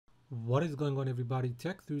What is going on, everybody?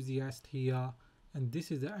 Tech enthusiast here, and this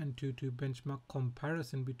is the Antutu benchmark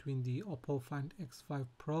comparison between the OPPO Find X5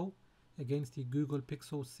 Pro against the Google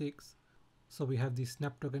Pixel 6. So we have the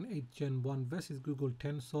Snapdragon 8 Gen 1 versus Google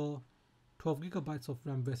Tensor, 12GB of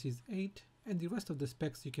RAM versus 8, and the rest of the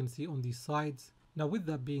specs you can see on the sides. Now with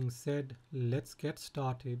that being said, let's get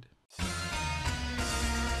started.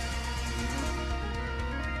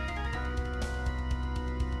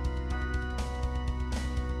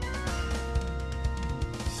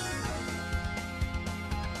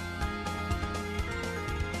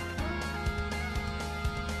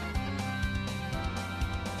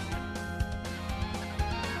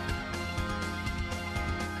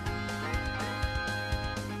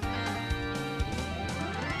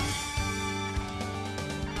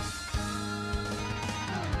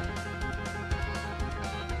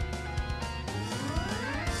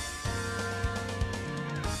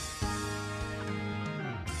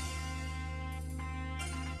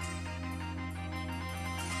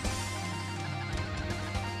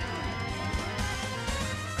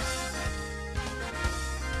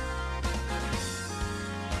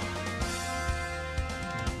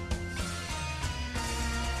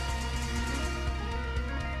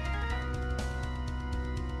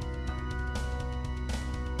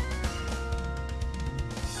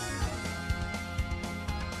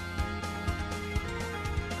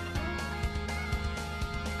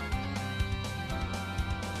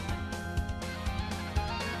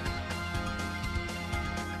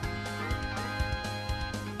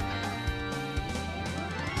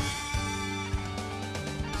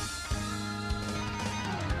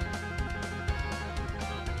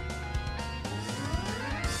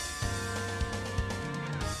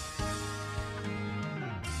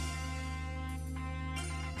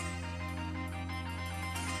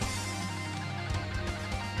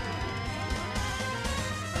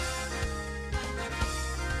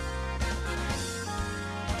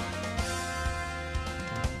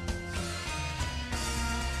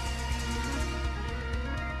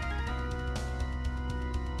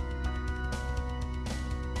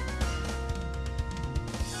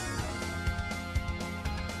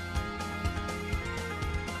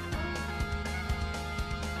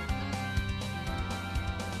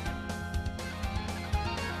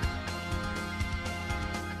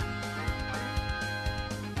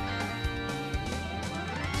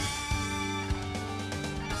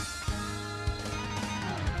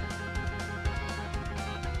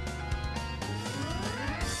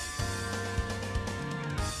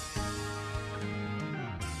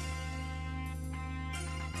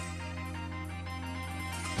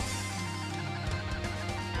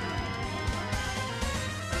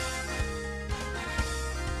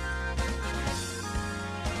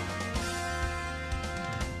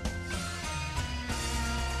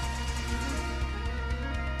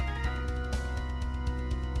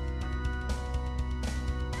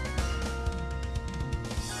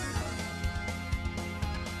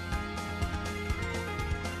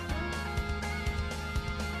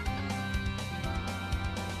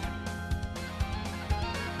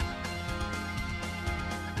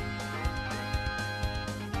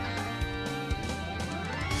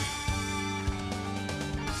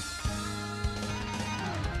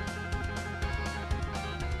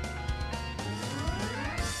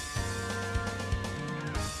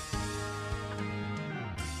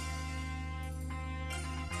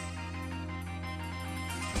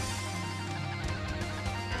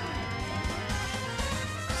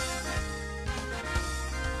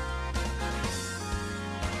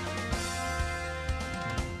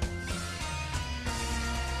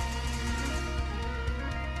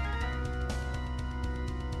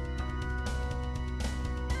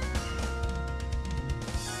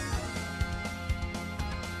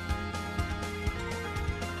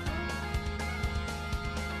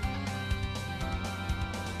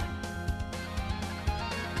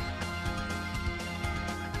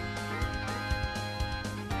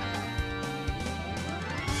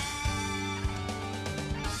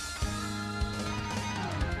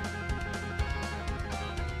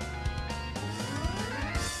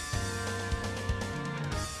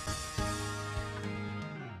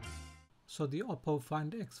 So the OPPO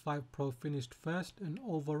Find X5 Pro finished first, and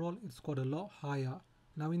overall it scored a lot higher.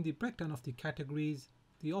 Now in the breakdown of the categories,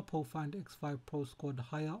 the OPPO Find X5 Pro scored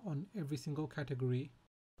higher on every single category.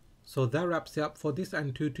 So that wraps it up for this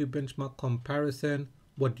Antutu benchmark comparison.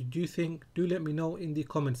 What did you think? Do let me know in the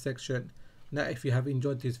comment section. Now if you have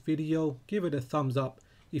enjoyed this video, give it a thumbs up.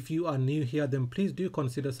 If you are new here, then please do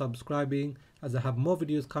consider subscribing, as I have more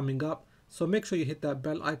videos coming up. So make sure you hit that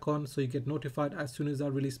bell icon so you get notified as soon as I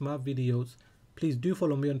release my videos. Please do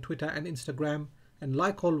follow me on Twitter and Instagram, and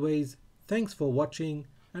like always, thanks for watching,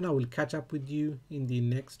 and I will catch up with you in the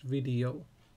next video.